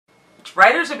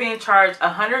Riders are being charged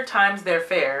 100 times their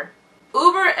fare.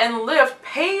 Uber and Lyft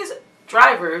pays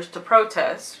drivers to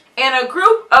protest. And a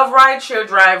group of rideshare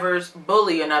drivers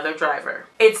bully another driver.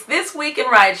 It's This Week in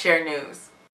Rideshare News.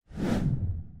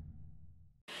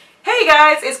 Hey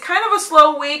guys, it's kind of a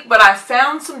slow week, but I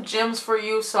found some gems for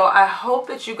you, so I hope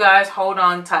that you guys hold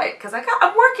on tight because I'm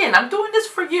working. I'm doing this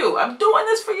for you. I'm doing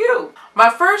this for you. My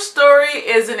first story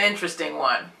is an interesting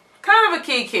one. Kind of a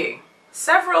key.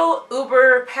 Several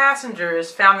Uber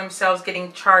passengers found themselves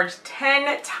getting charged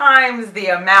 10 times the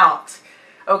amount,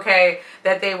 okay,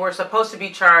 that they were supposed to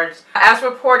be charged. As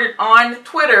reported on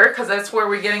Twitter, because that's where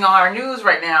we're getting all our news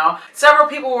right now, several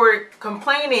people were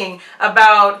complaining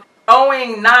about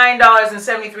owing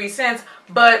 $9.73,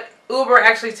 but Uber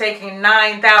actually taking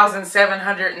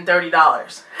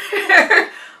 $9,730.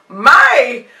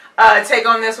 My take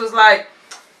on this was like,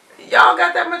 y'all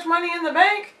got that much money in the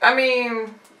bank? I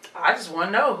mean, I just want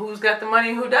to know who's got the money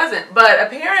and who doesn't. But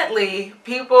apparently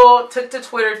people took to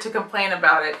Twitter to complain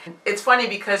about it. It's funny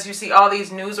because you see all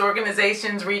these news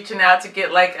organizations reaching out to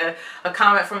get like a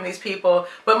comment from these people.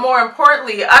 But more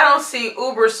importantly, I don't see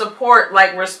Uber support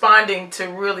like responding to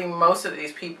really most of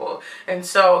these people. And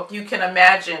so you can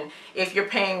imagine if you're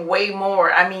paying way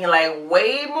more, I mean like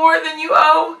way more than you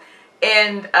owe,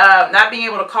 and not being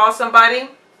able to call somebody.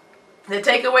 The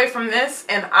takeaway from this,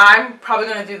 and I'm probably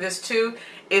going to do this too,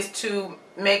 is to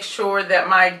make sure that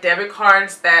my debit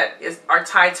cards that are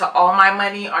tied to all my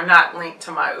money are not linked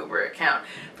to my Uber account.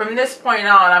 From this point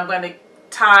on, I'm going to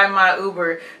tie my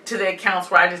Uber to the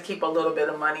accounts where I just keep a little bit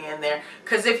of money in there.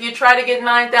 Because if you try to get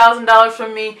 $9,000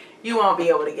 from me, you won't be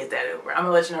able to get that Uber. I'm going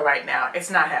to let you know right now, it's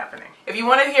not happening. If you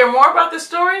want to hear more about this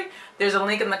story, there's a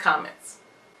link in the comments.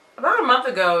 About a month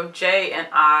ago, Jay and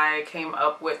I came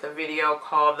up with a video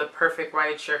called The Perfect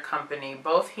Rideshare Company.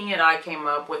 Both he and I came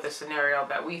up with a scenario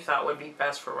that we thought would be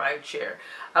best for rideshare.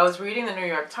 I was reading the New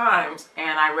York Times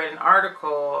and I read an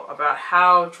article about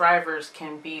how drivers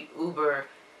can beat Uber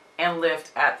and Lyft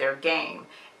at their game.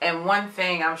 And one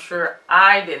thing I'm sure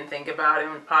I didn't think about,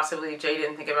 and possibly Jay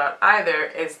didn't think about either,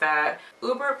 is that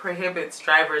Uber prohibits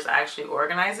drivers actually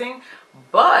organizing,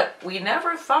 but we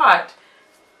never thought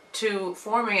to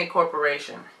forming a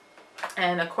corporation.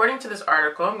 And according to this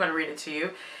article, I'm going to read it to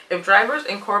you, if drivers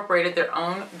incorporated their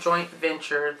own joint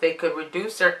venture, they could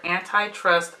reduce their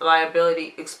antitrust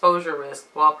liability exposure risk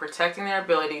while protecting their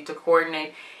ability to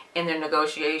coordinate in their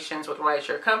negotiations with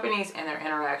rideshare companies and their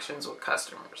interactions with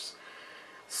customers.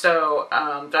 So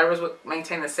drivers would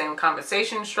maintain the same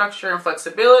compensation structure and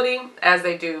flexibility as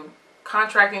they do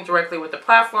contracting directly with the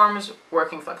platforms,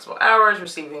 working flexible hours,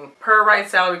 receiving per ride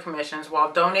salary commissions,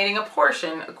 while donating a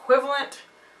portion equivalent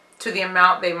to the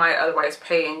amount they might otherwise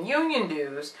pay in union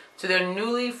dues to their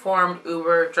newly formed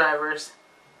Uber Drivers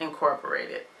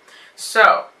Incorporated.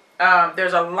 So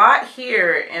there's a lot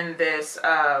here in this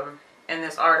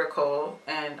article,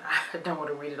 and I don't want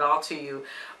to read it all to you,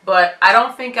 but I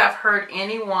don't think I've heard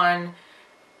anyone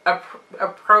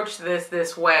approach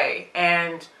this way,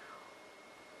 and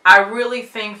I really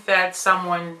think that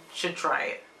someone should try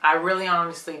it. I really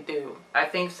honestly do. I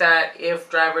think that if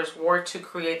drivers were to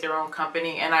create their own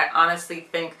company, and I honestly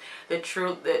think that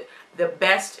the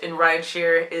best in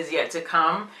rideshare is yet to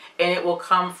come, and it will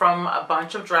come from a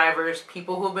bunch of drivers,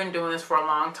 people who've been doing this for a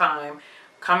long time,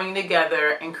 coming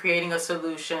together and creating a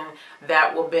solution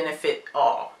that will benefit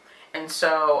all. And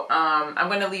so I'm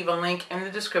going to leave a link in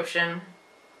the description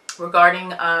regarding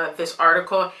this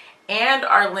article, and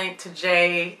our link to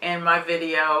Jay and my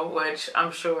video, which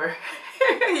I'm sure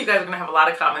you guys are going to have a lot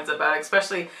of comments about,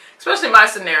 especially my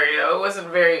scenario. It wasn't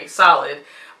very solid,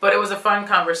 but it was a fun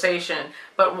conversation.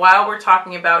 But while we're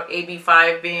talking about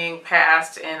AB5 being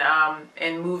passed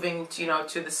and moving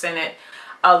to the Senate,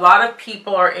 a lot of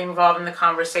people are involved in the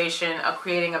conversation of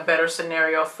creating a better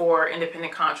scenario for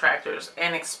independent contractors,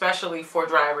 and especially for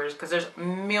drivers, because there's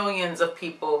millions of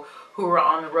people who are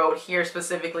on the road here,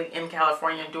 specifically in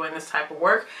California, doing this type of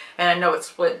work. And I know it's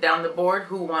split down the board,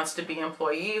 who wants to be an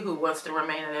employee, who wants to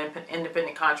remain an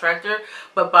independent contractor.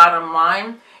 But bottom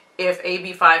line, if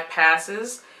AB5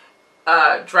 passes,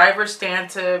 drivers stand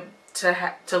to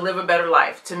live a better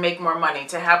life, to make more money,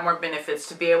 to have more benefits,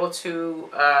 to be able to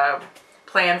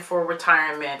plan for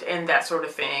retirement and that sort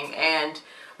of thing. And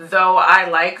though I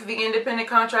like the independent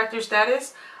contractor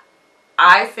status,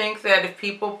 I think that if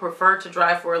people prefer to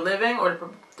drive for a living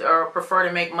or prefer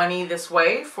to make money this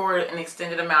way for an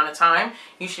extended amount of time,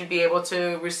 you should be able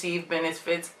to receive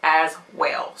benefits as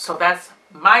well. So that's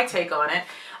my take on it.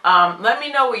 Let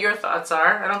me know what your thoughts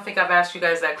are. I don't think I've asked you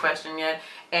guys that question yet.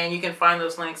 And you can find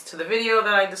those links to the video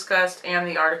that I discussed and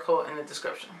the article in the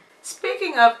description.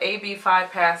 Speaking of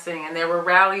AB5 passing, and there were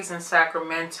rallies in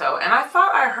Sacramento, and I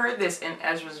thought I heard this in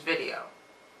Ezra's video.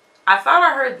 I thought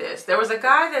I heard this. There was a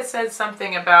guy that said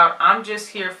something about, I'm just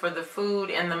here for the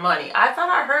food and the money. I thought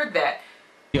I heard that.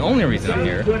 The only reason I'm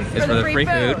here is for the free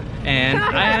food, and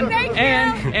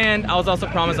I was also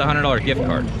promised a $100 gift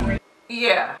card.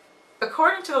 Yeah.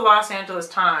 According to the Los Angeles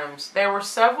Times, there were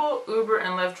several Uber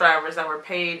and Lyft drivers that were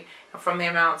paid from the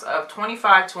amounts of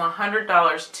 $25 to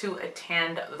 $100 to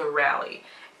attend the rally.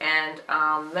 And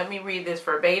let me read this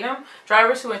verbatim.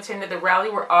 Drivers who attended the rally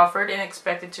were offered and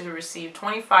expected to receive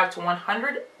 $25 to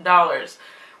 $100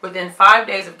 within 5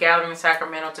 days of gathering in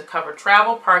Sacramento to cover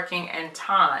travel, parking, and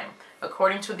time,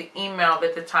 according to the email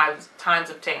that the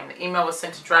Times obtained. The email was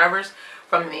sent to drivers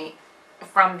from the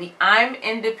I'm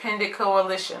Independent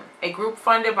Coalition, a group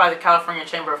funded by the California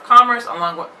Chamber of Commerce,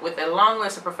 along with a long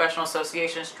list of professional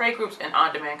associations, trade groups, and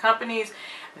on-demand companies.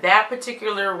 That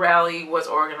particular rally was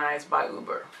organized by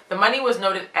Uber. The money was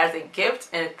noted as a gift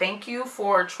and a thank you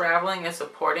for traveling and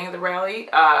supporting the rally.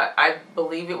 I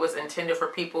believe it was intended for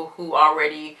people who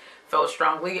already felt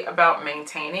strongly about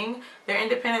maintaining their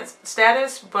independent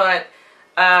status, but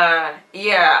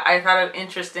yeah, I thought it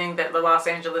interesting that the Los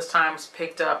Angeles Times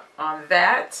picked up on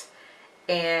that.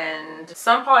 And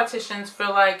some politicians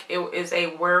feel like it is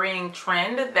a worrying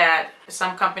trend that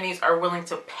some companies are willing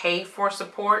to pay for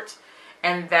support,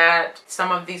 and that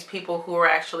some of these people who are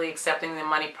actually accepting the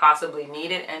money possibly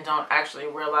need it and don't actually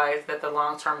realize that the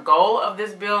long-term goal of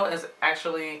this bill is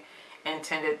actually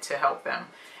intended to help them.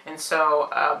 And so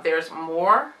there's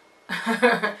more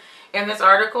in this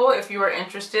article. If you are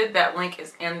interested, that link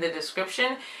is in the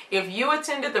description. If you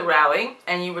attended the rally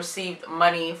and you received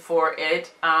money for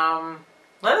it,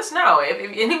 let us know.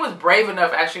 If anyone's brave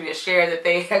enough actually to share that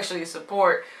they actually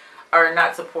support or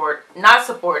not support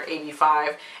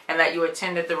AB5, and that you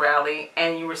attended the rally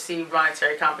and you received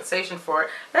monetary compensation for it,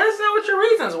 let us know what your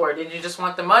reasons were. Did you just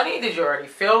want the money? Did you already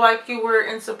feel like you were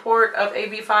in support of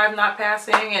AB5 not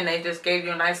passing and they just gave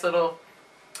you a nice little,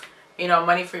 you know,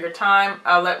 money for your time?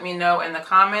 Let me know in the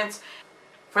comments.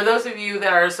 For those of you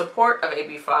that are in support of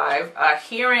AB5,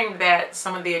 hearing that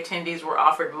some of the attendees were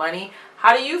offered money,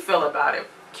 how do you feel about it?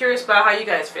 Curious about how you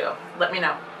guys feel. Let me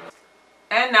know.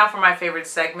 And now for my favorite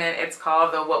segment. It's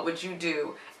called the What Would You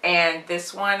Do? And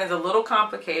this one is a little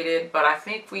complicated, but I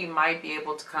think we might be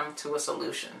able to come to a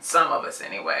solution. Some of us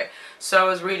anyway. So I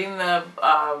was reading the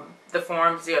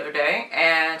forums the other day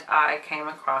and I came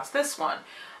across this one.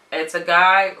 It's a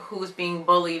guy who's being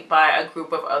bullied by a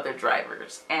group of other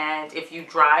drivers. And if you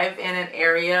drive in an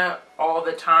area all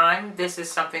the time, this is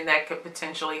something that could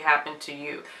potentially happen to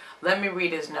you. Let me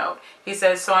read his note. He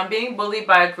says, so I'm being bullied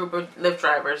by a group of Lyft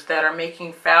drivers that are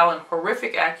making foul and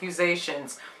horrific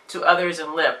accusations to others in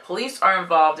Lyft. Police are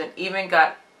involved and even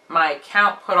got my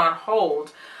account put on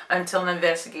hold until an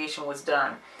investigation was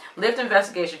done. Lyft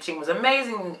investigation team was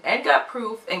amazing and got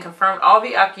proof and confirmed all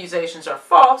the accusations are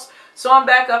false, so I'm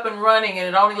back up and running, and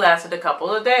it only lasted a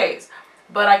couple of days.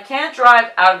 But I can't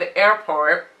drive out of the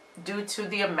airport due to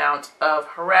the amount of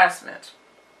harassment.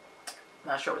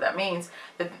 Not sure what that means.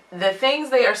 The things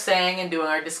they are saying and doing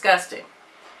are disgusting.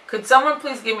 Could someone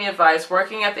please give me advice?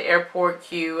 Working at the airport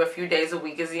queue a few days a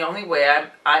week is the only way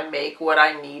I make what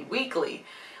I need weekly.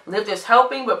 Lyft is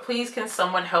helping, but please can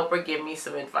someone help or give me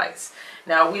some advice?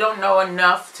 Now, we don't know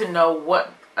enough to know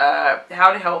what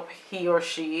how to help he or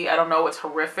she. I don't know what's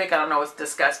horrific. I don't know what's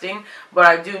disgusting. But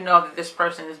I do know that this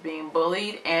person is being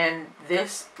bullied. And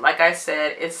this, like I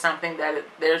said, is something that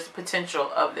there's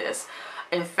potential of this.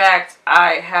 In fact,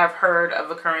 I have heard of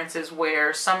occurrences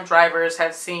where some drivers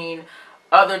have seen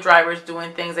other drivers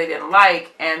doing things they didn't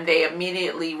like, and they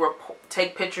immediately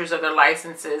take pictures of their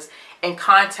licenses and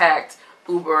contact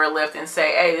Uber or Lyft and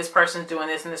say, hey, this person's doing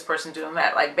this and this person's doing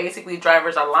that. Like, basically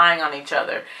drivers are lying on each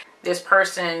other. This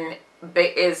person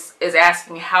is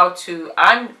asking how to,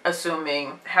 I'm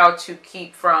assuming, how to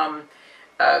keep from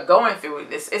going through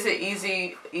this. It's an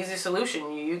easy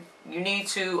solution. You need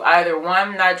to either,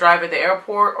 one, not drive at the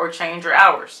airport or change your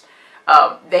hours.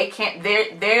 They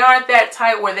aren't that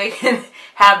tight where they can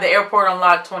have the airport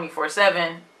unlocked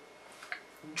 24/7.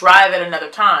 Drive at another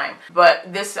time.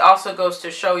 But this also goes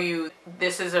to show you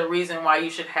this is a reason why you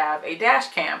should have a dash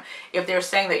cam. If they're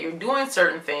saying that you're doing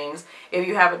certain things, if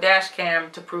you have a dash cam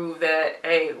to prove that,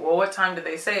 hey, well, what time did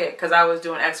they say it? Because I was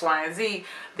doing X, Y, and Z,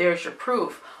 there's your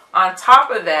proof. On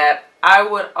top of that, I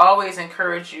would always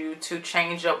encourage you to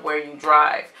change up where you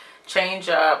drive. Change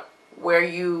up where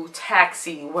you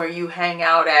taxi, where you hang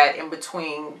out at in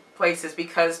between places,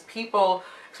 because people,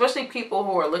 especially people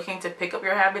who are looking to pick up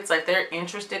your habits, like they're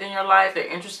interested in your life, they're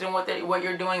interested in what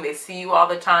you're doing, they see you all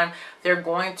the time, they're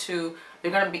going to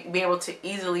They're going to be able to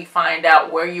easily find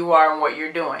out where you are and what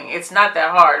you're doing. It's not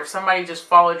that hard. If somebody just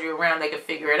followed you around, they could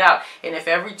figure it out. And if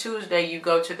every Tuesday you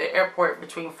go to the airport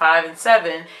between 5 and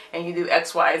 7 and you do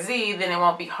X, Y, Z, then it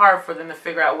won't be hard for them to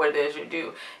figure out what it is you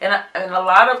do. And a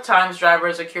lot of times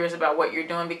drivers are curious about what you're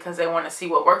doing because they want to see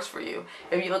what works for you.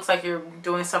 If it looks like you're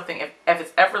doing something, if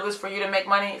it's effortless for you to make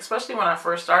money, especially when I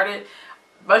first started,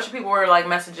 a bunch of people were like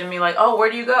messaging me like, oh,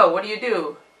 where do you go? What do you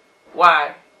do?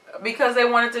 Why? Because they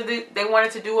wanted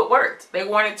to do what worked. They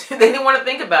didn't want to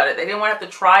think about it. They didn't want to have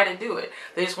to try to do it.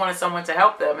 They just wanted someone to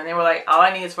help them. And they were like, all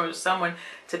I need is for someone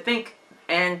to think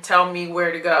and tell me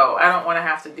where to go. I don't want to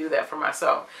have to do that for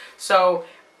myself. So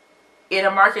in a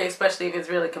market, especially if it's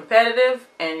really competitive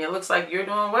and it looks like you're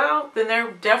doing well, then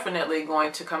they're definitely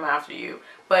going to come after you.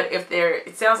 But if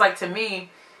it sounds like to me,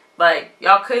 like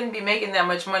y'all couldn't be making that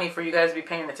much money for you guys to be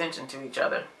paying attention to each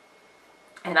other.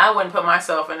 And I wouldn't put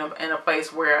myself in a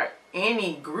place where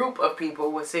any group of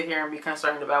people would sit here and be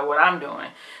concerned about what I'm doing.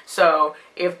 So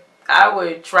if I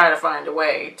would try to find a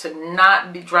way to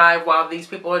not drive while these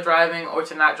people are driving, or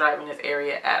to not drive in this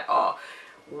area at all.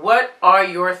 What are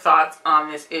your thoughts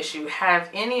on this issue? Have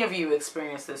any of you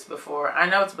experienced this before? I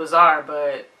know it's bizarre,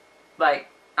 but like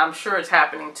I'm sure it's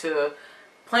happening to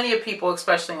plenty of people,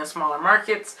 especially in smaller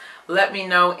markets. Let me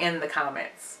know in the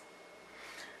comments.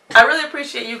 I really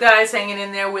appreciate you guys hanging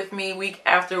in there with me week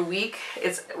after week.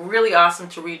 It's really awesome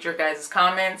to read your guys'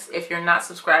 comments. If you're not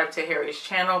subscribed to Harry's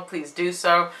channel, please do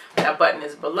so. That button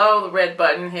is below, the red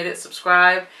button. Hit it,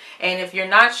 subscribe. And if you're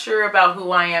not sure about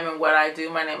who I am and what I do,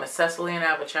 my name is Cecily and I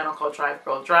have a channel called Drive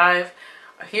Girl Drive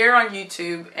here on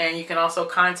YouTube. And you can also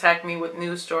contact me with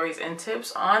news stories and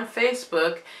tips on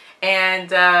Facebook.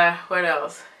 And what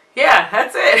else? Yeah,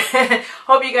 that's it.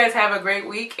 Hope you guys have a great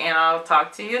week, and I'll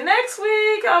talk to you next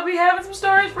week. I'll be having some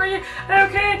stories for you.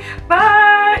 Okay,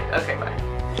 bye. Okay, bye.